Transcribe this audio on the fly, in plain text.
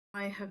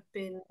I have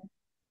been,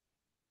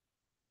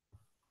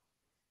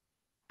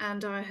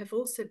 and I have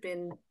also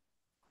been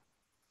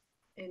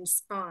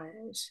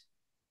inspired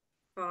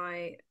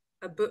by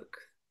a book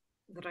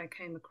that I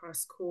came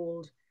across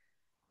called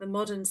The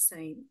Modern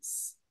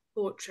Saints: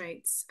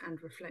 Portraits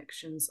and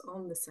Reflections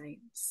on the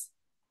Saints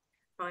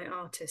by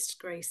artist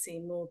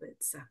Gracie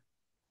Morbitzer.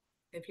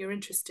 If you're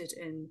interested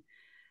in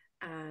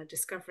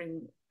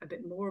discovering a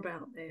bit more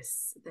about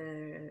this,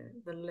 the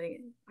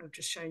link, I've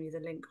just shown you the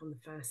link on the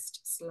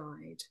first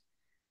slide.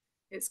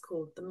 It's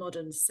called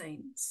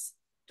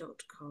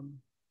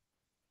themodernsaints.com.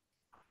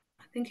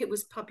 I think it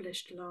was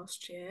published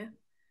last year,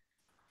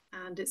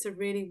 and it's a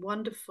really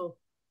wonderful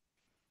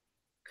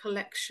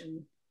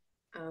collection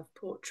of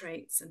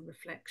portraits and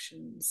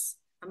reflections,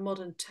 a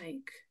modern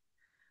take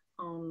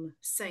on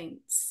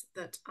saints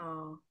that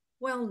are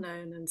well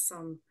known and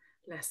some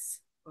less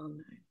well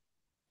known.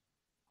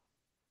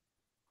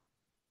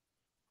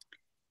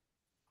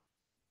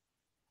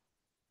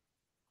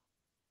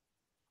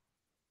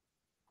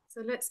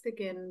 So let's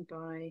begin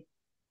by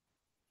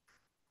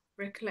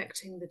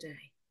recollecting the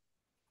day.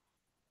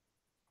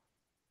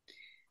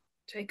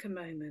 Take a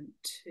moment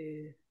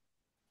to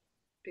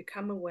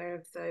become aware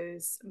of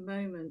those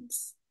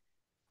moments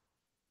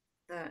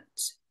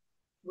that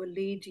were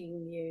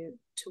leading you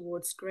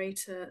towards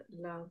greater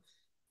love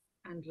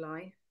and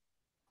life.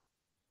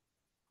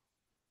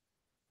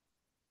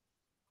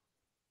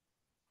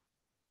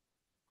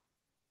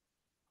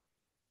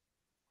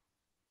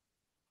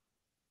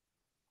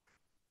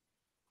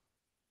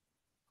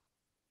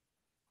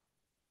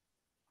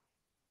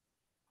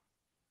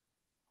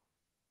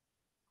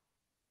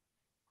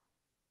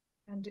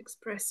 And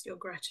express your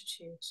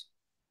gratitude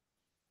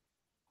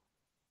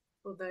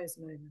for those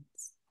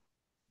moments.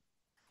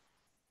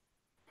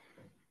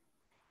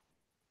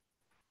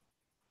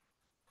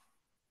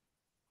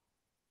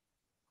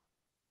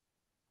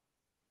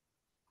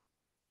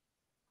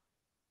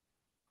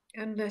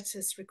 And let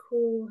us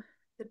recall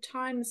the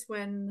times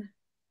when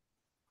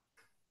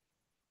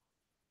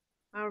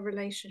our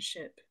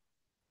relationship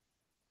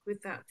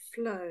with that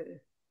flow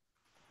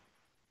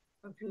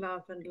of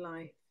love and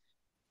life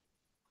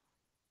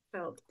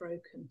felt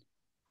broken.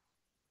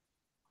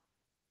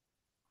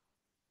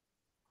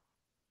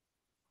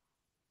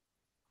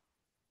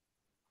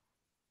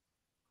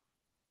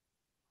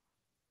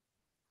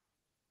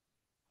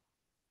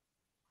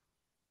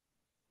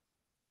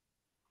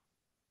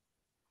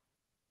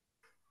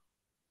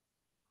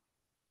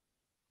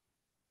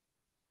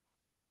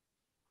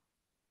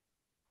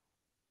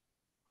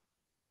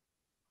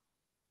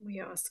 We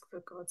ask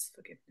for God's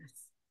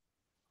forgiveness.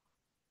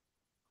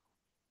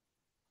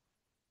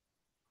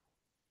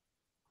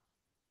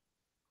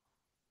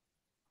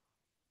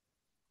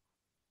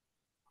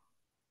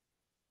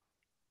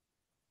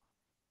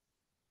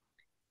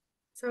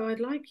 So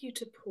I'd like you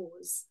to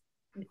pause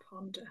and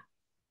ponder.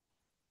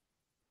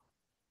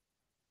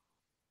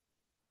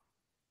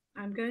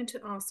 I'm going to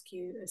ask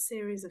you a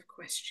series of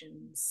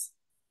questions.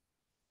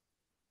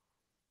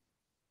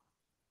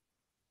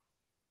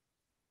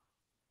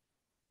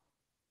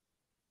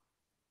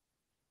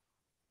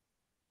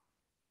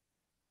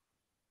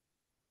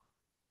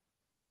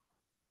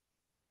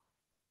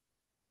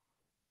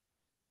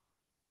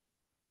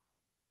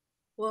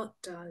 What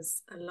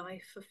does a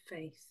life of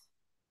faith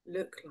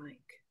look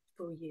like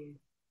for you?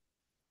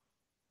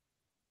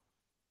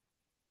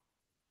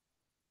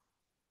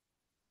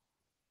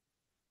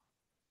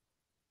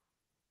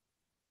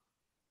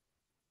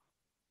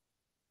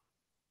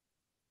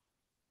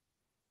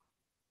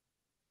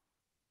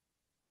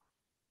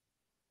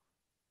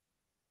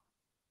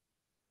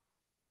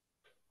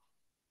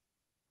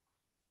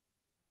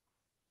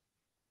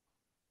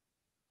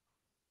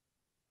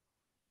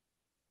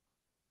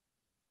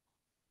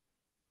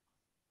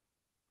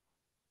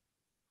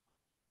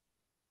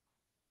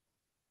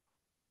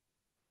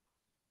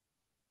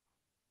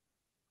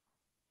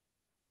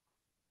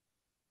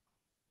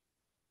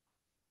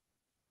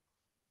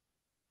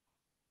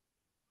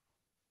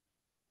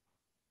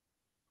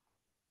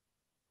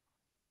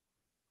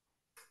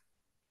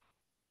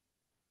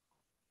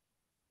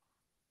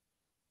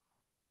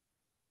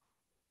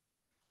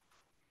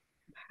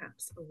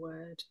 Perhaps a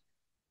word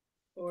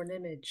or an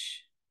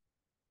image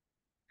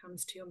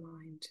comes to your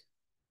mind.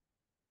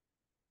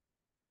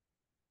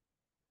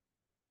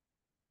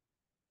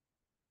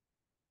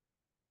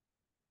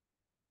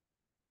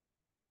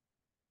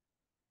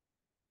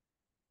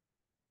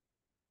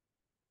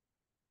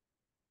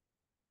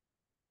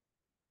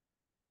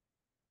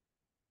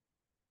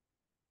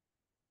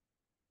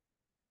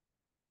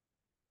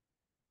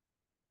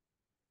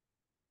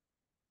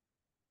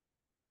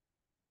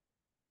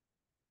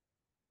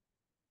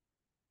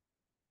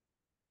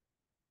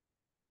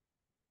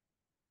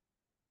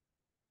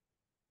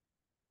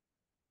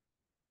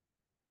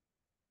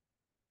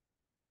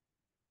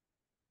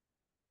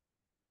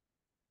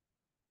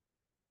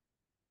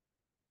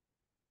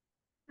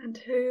 And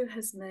who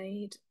has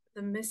made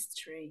the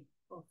mystery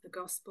of the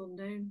gospel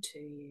known to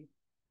you,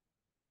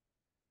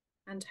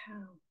 and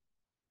how?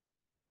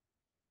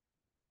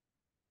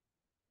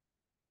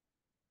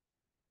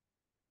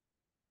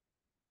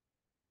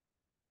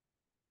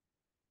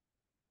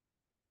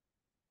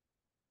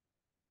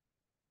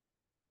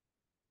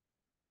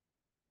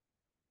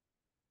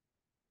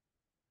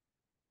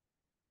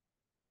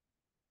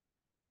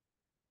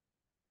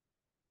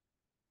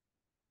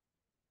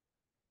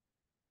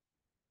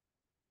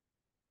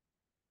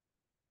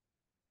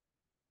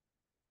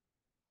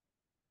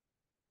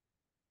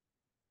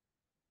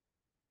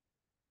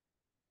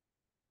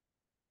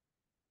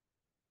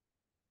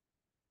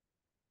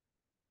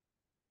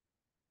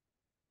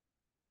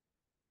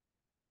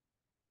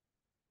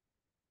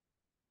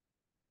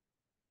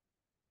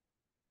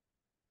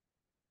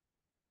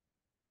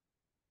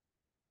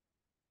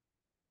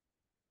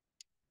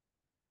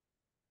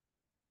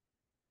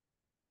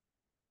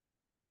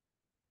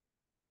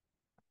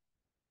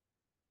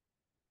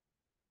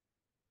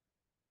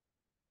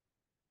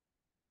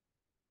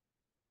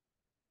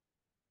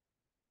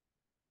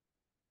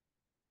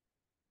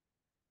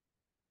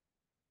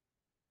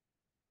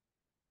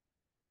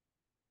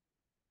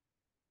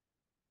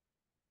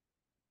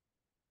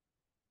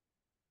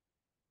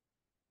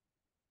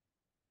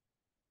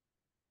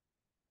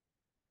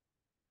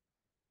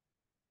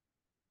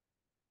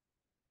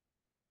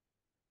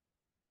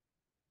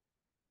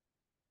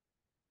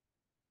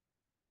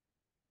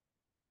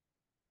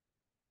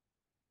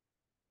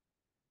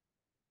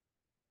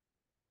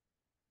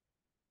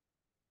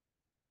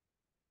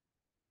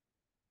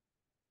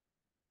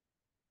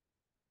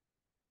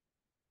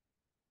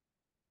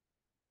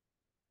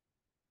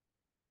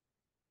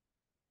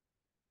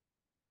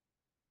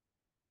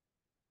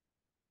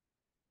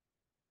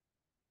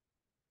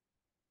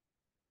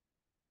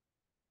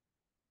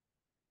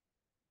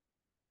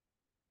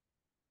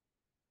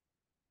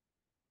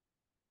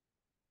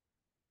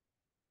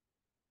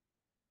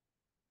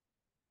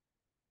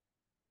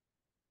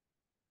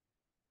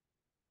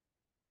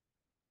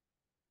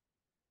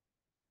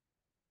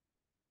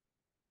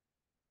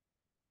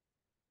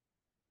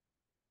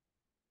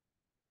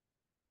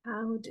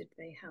 How did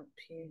they help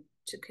you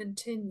to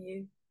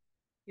continue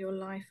your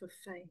life of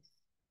faith?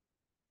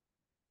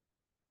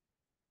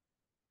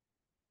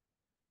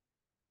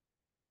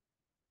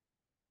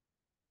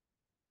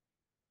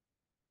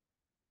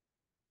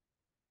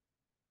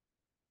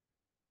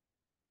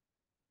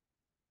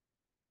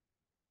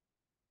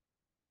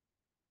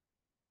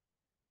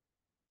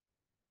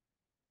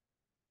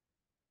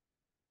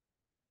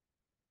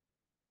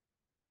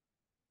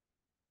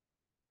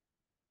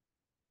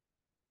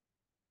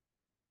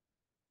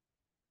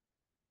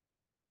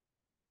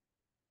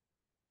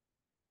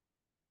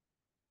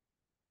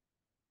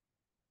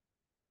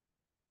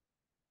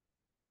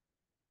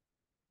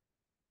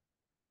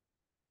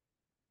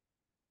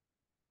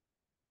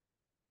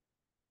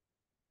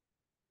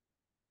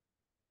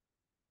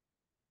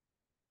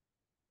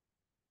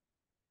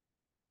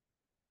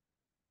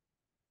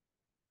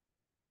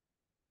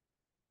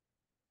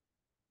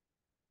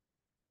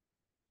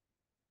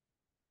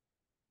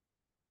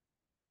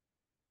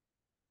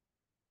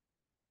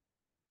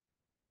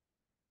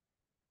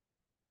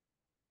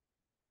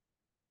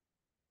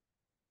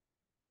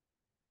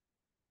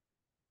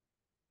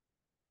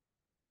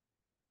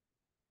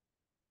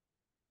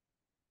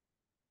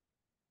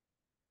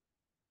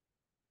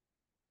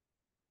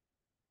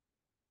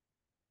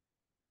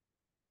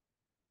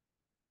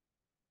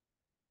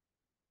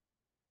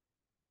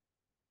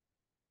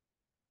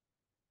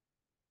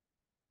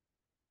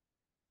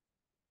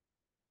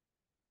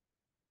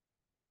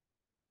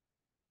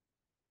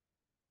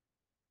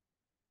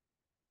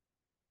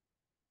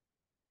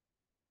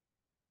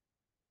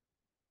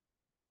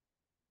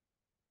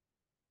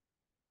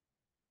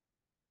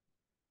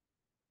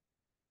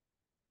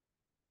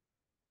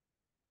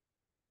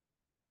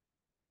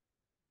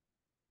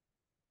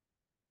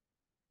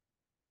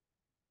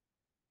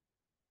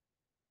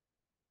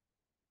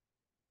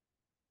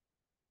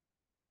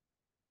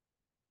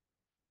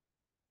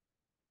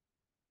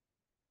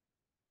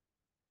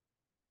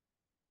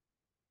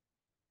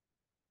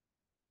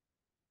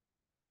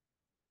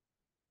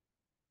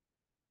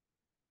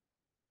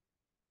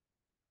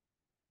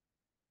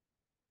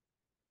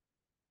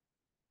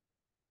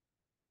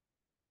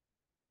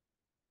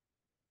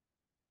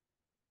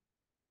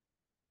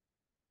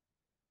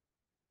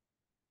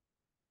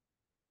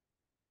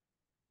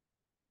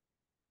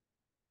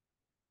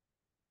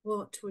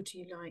 What would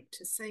you like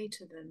to say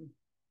to them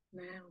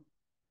now?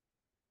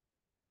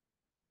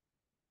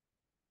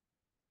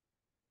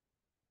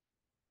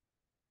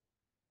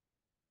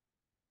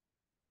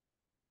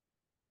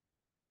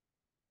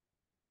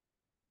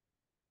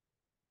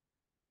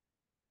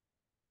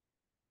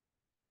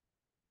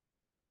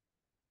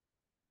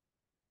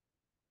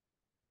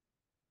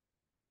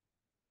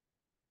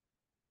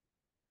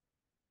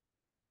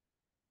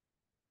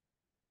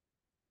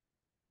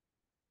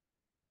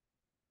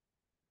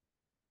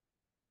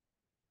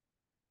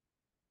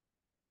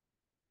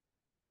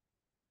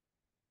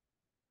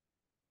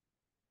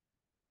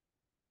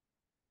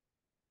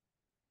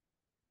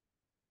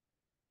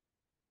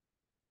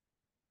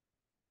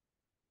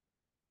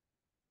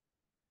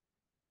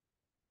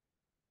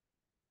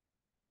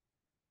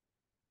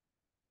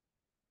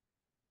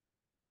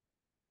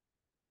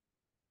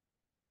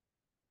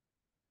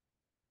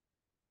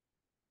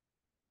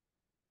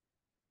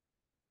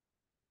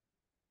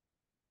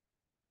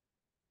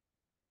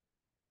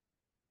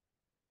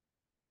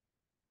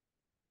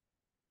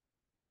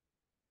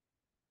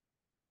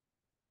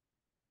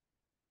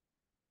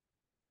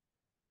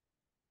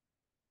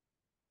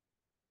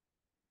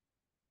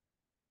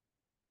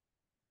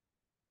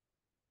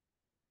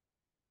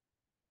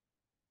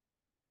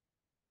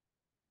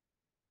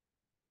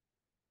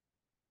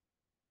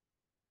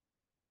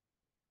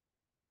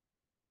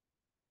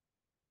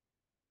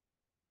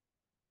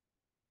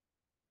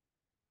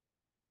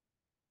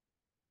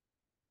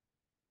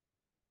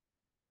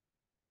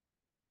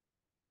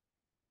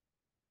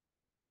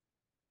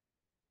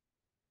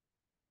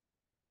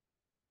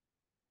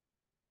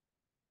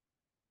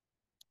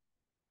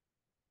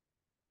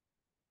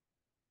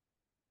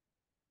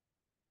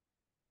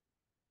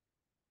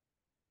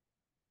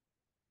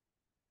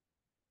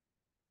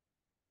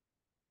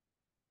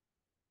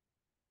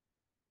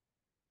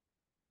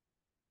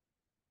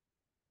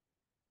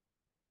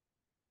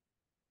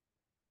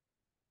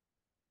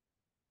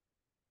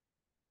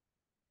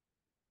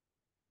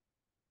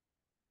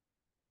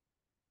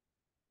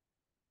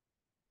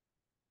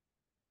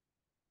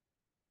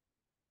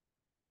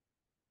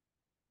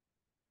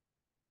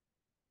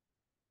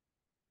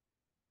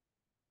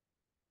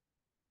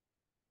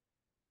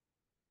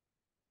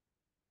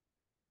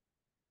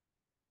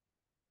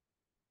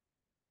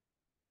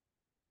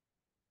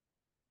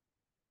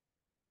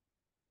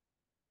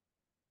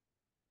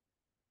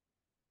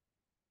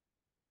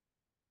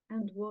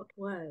 And what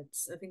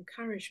words of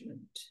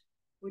encouragement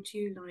would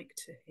you like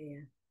to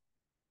hear?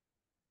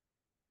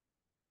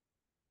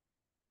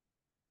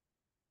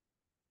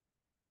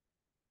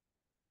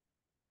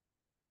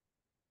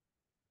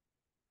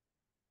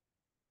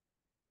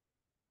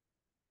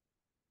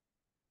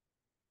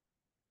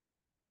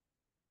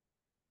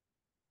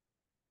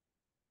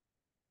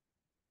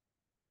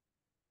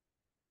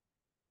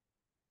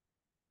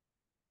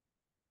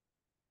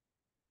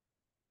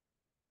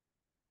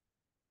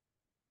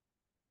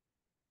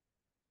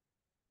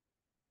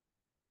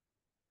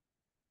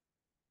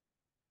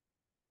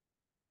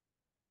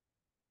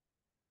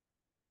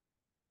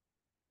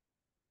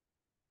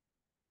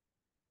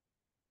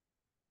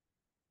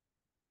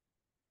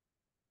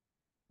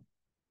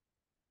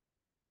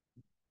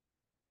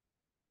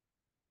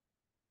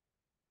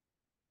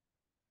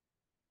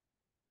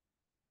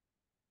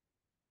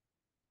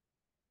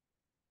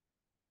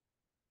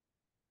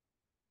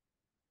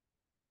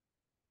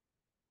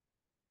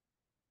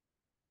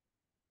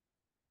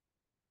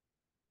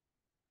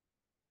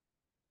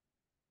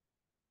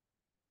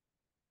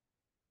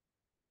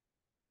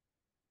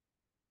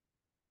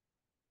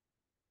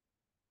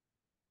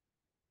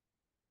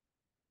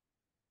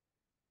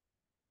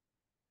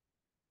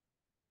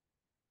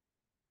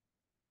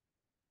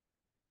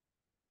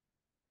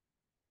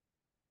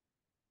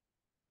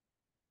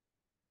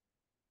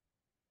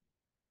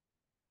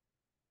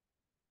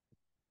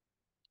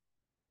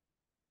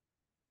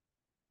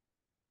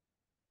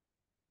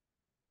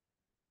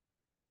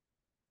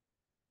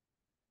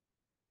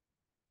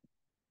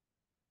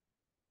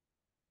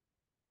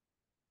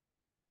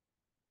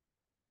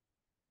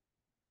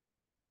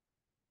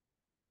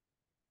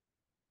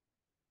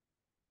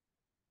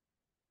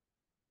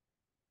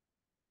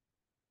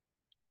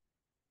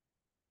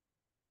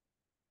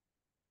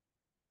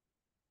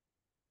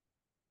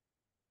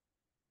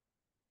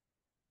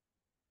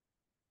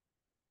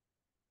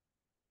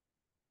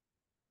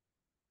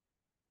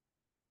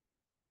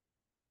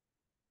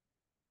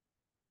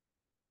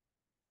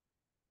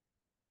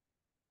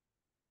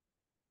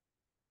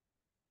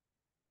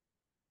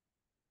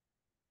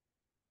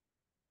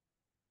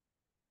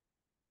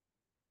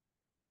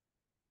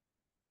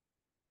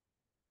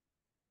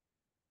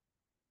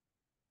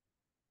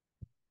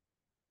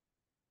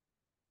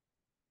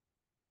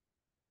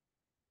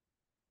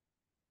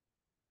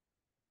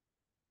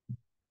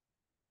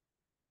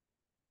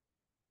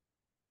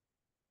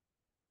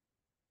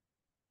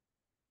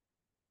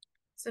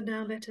 So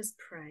now let us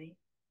pray.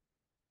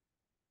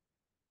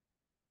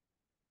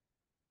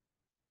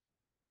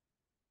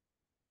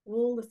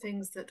 All the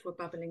things that were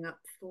bubbling up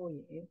for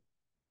you,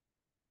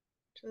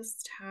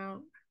 just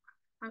how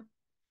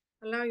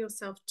allow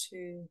yourself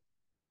to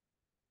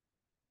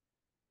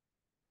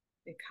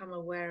become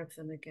aware of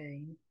them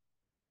again.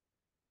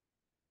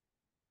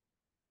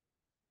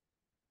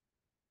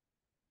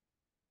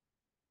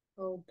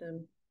 Hold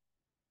them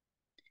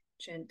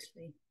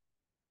gently.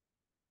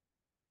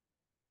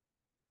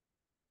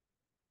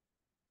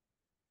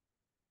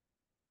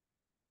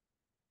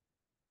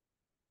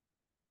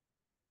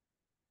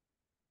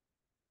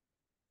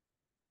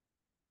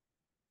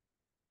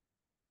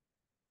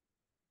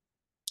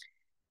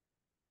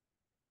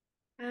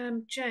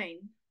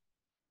 Jane,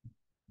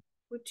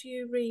 would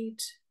you read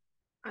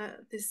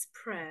this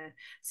prayer?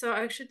 So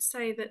I should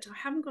say that I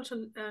haven't got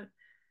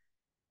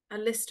a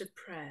list of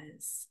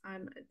prayers.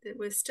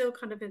 We're still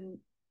kind of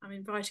I'm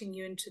inviting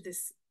you into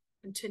this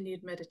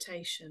continued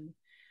meditation.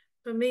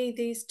 For me,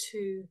 these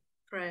two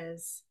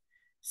prayers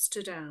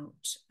stood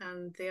out,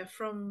 and they are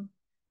from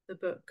the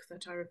book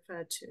that I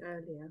referred to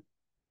earlier.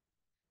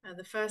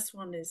 The first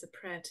one is a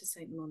prayer to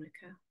Saint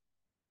Monica,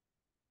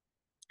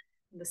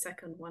 and the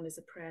second one is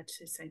a prayer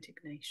to Saint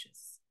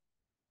Ignatius.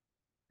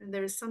 And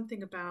there is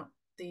something about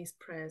these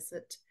prayers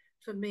that,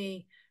 for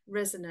me,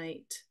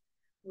 resonate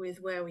with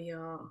where we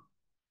are,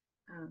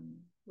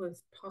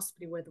 with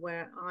possibly with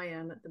where I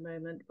am at the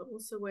moment, but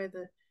also where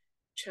the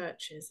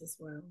church is as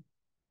well.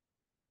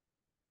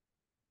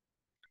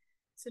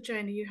 So,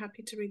 Jane, are you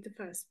happy to read the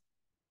first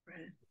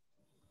prayer?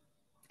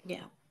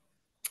 Yeah.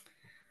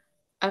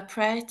 A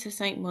prayer to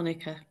Saint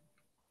Monica.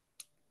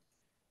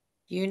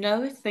 You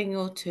know a thing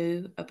or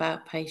two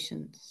about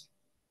patience.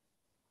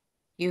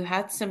 You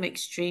had some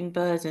extreme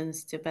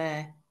burdens to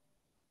bear,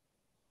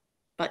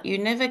 but you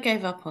never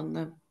gave up on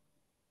them,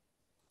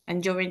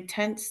 and your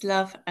intense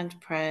love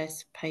and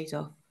prayers paid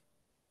off.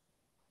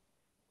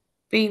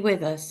 Be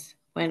with us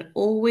when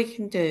all we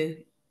can do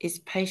is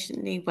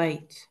patiently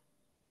wait.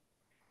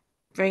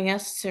 Bring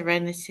us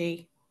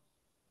serenity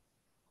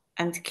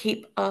and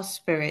keep our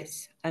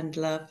spirits and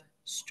love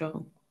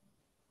strong.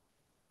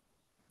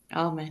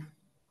 Amen.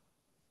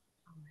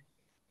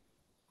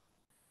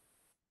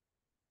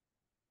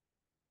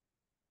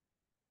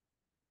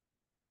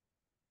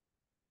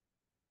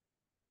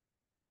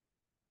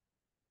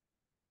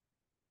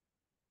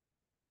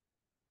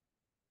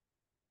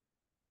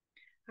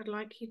 I'd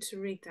like you to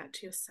read that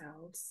to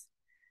yourselves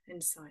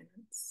in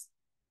silence.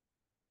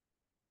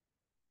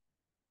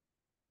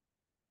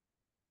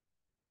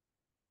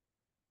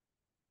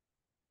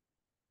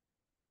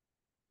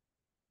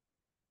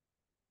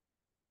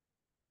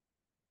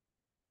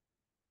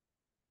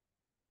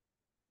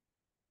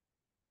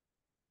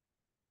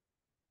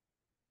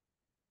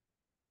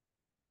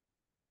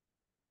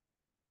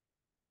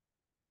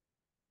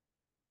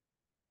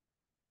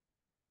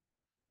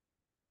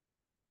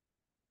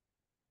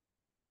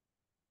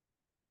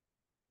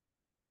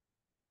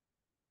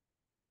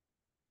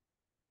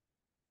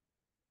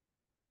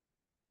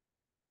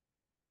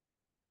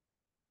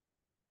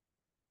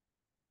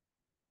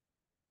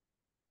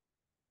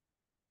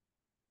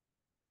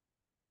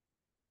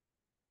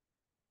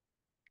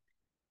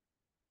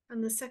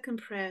 And the second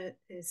prayer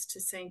is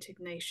to Saint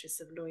Ignatius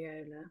of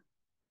Loyola.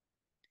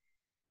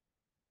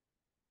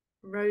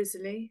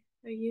 Rosalie,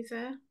 are you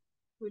there?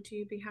 Would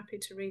you be happy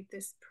to read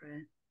this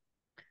prayer?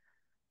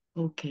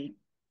 Okay.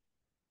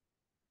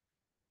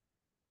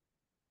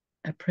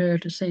 A prayer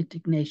to Saint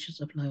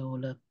Ignatius of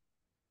Loyola.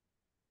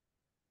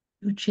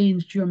 You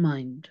changed your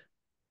mind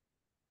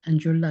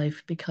and your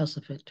life because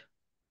of it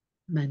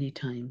many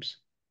times.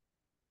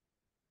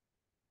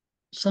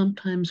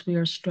 Sometimes we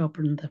are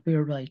stubborn that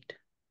we're right,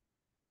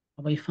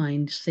 but we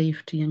find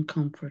safety and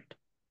comfort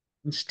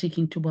in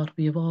sticking to what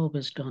we have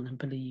always done and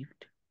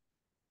believed.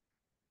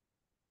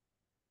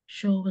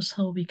 Show us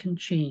how we can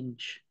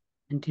change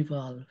and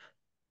evolve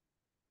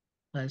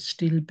while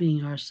still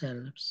being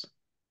ourselves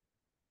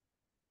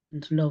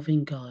and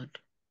loving God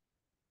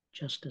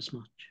just as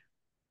much.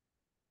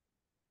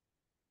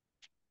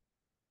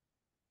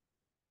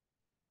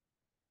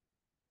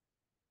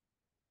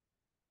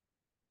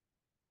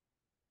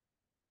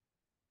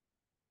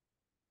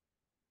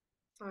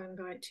 So I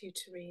invite you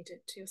to read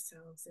it to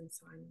yourselves in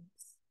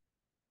silence.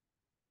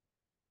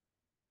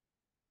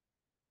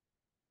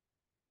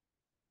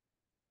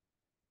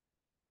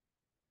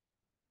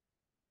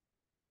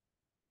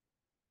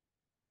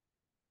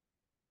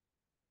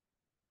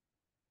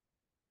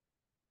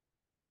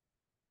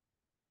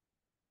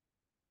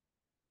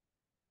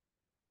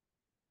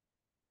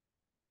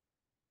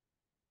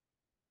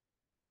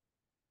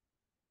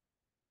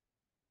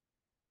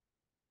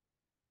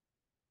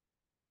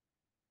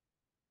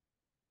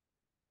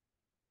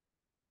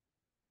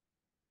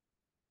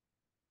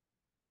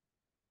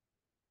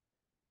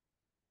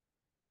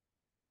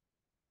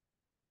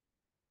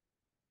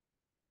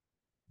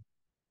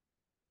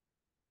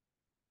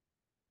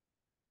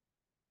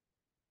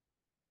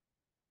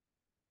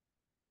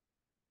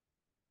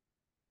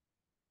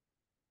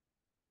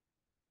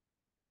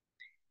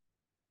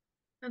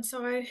 And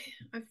so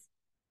I've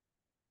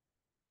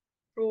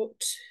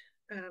brought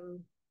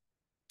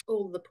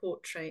all the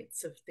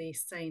portraits of the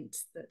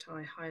saints that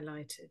I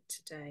highlighted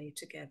today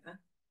together.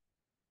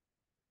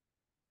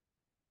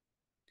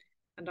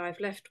 And I've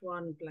left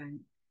one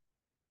blank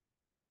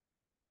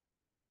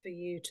for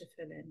you to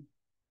fill in.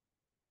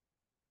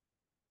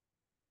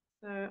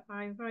 So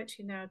I invite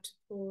you now to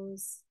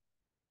pause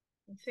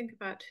and think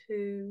about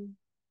who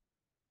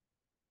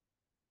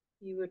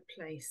you would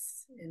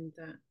place in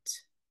that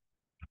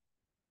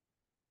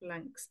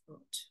blank spot.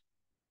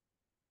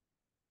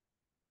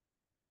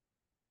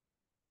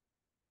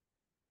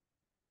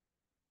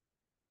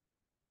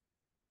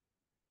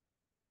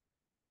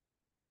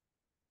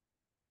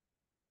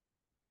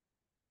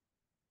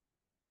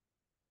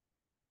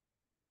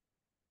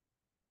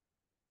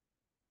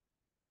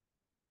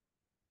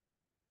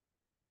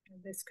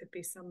 And this could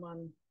be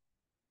someone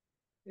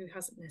who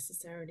hasn't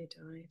necessarily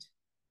died.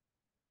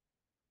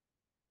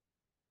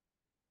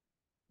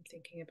 I'm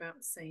thinking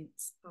about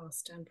saints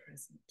past and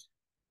present.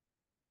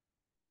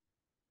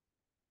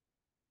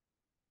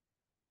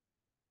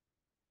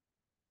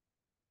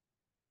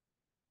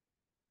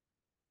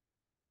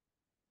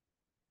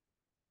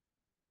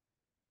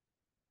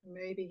 And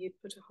maybe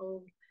you'd put a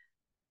whole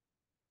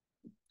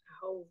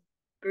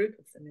group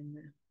of them in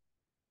there.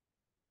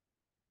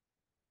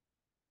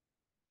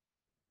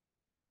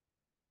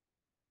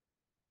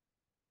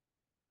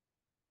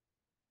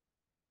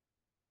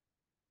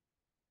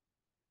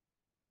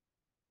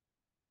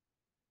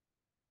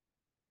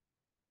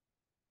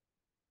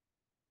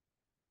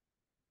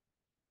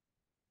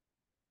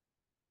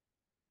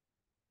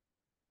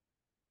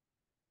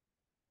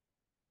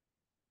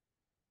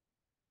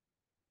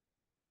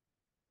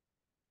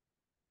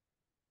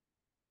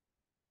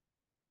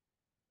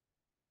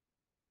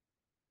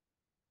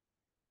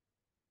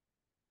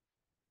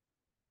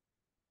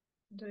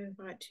 And I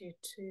invite you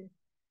to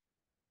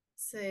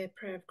say a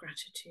prayer of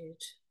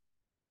gratitude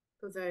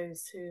for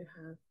those who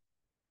have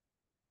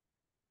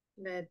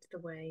led the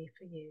way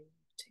for you in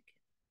particular.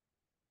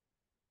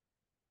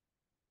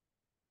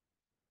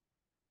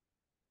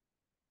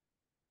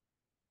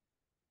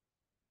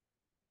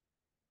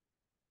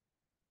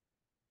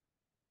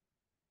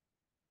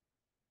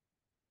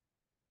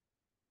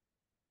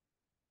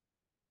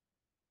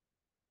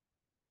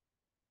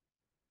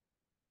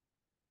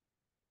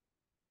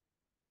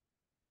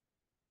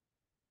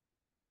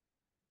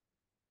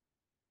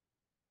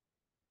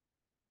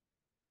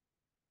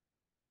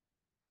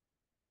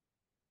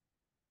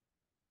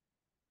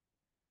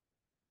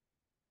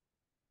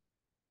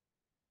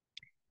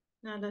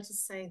 Now let us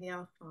say the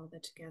Our Father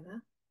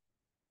together.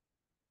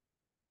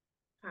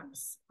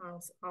 Perhaps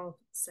I'll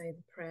say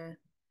the prayer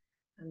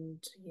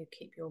and you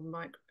keep your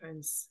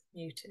microphones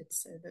muted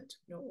so that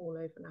you're not all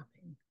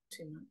overlapping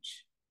too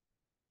much.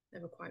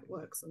 Never quite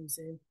works on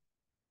Zoom.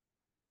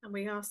 And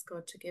we ask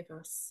God to give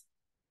us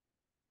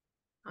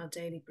our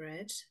daily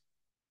bread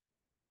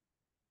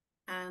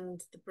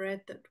and the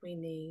bread that we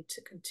need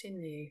to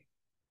continue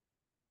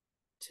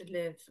to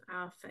live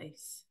our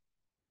faith,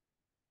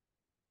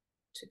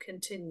 to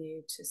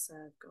continue to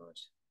serve God.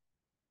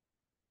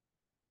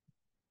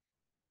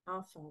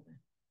 Our Father,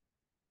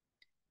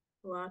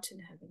 who art in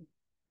heaven,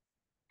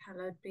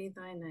 hallowed be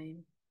thy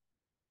name.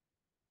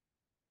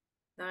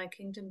 Thy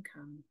kingdom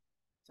come,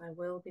 thy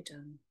will be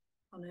done,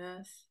 on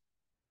earth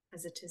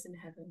as it is in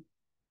heaven.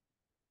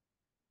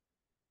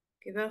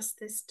 Give us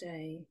this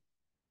day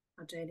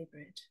our daily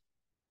bread,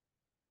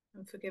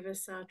 and forgive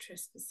us our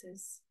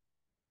trespasses,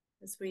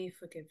 as we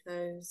forgive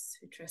those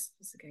who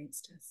trespass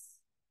against us.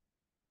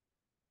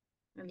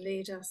 And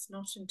lead us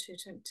not into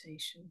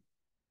temptation,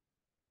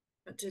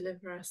 but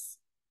deliver us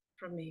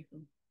from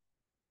evil.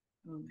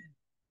 Amen.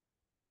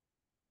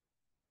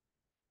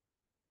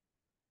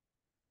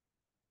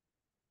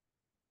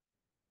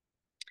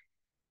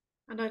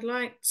 And I'd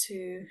like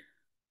to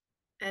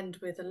end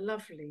with a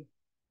lovely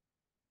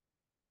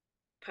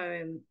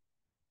poem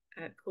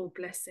called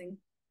Blessing.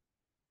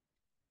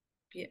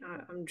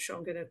 I'm sure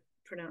I'm going to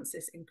pronounce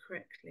this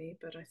incorrectly,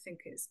 but I think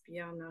it's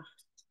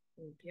Bianacht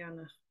or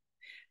Bianach.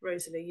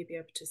 Rosalie, you'll be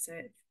able to say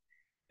it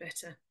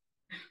better.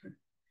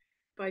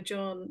 By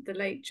the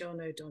late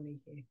John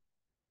O'Donoghue.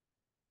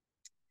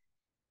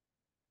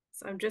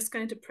 So I'm just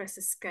going to press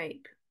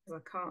escape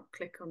because I can't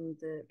click on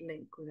the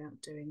link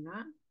without doing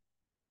that.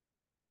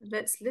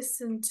 Let's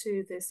listen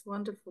to this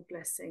wonderful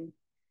blessing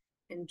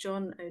in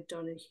John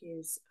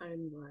O'Donoghue's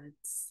own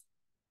words.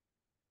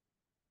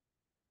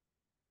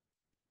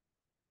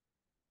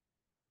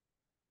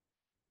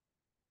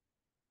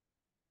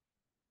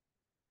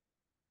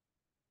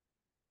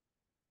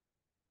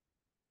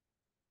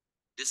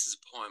 This is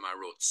a poem I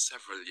wrote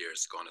several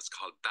years ago, and it's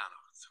called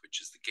Bannacht,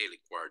 which is the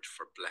Gaelic word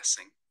for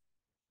blessing.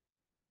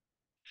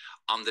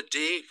 On the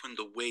day when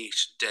the weight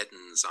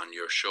deadens on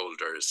your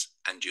shoulders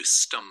and you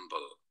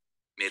stumble,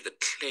 may the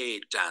clay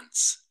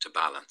dance to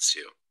balance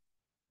you.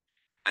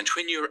 And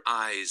when your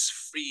eyes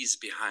freeze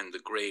behind the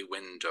grey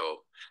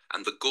window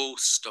and the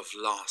ghost of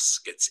loss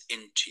gets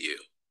into you,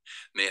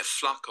 May a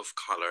flock of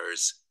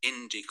colours,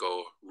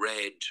 indigo,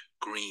 red,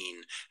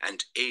 green,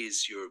 and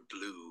azure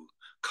blue,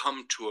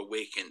 come to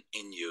awaken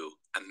in you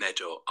a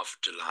meadow of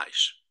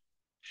delight.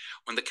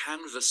 When the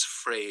canvas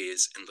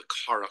frays in the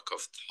currach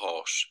of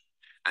thought,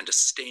 and a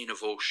stain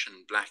of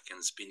ocean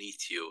blackens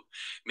beneath you,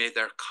 may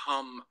there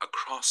come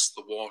across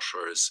the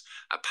waters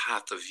a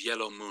path of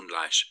yellow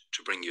moonlight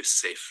to bring you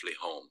safely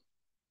home.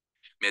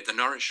 May the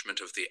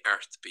nourishment of the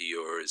earth be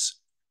yours.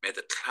 May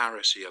the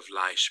clarity of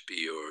light be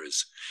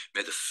yours.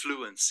 May the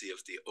fluency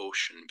of the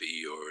ocean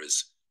be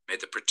yours. May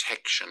the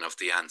protection of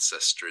the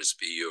ancestors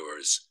be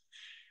yours.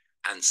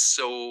 And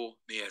so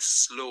may a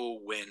slow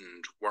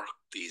wind work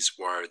these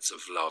words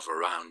of love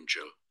around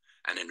you,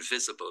 an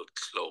invisible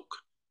cloak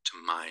to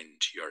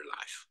mind your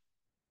life.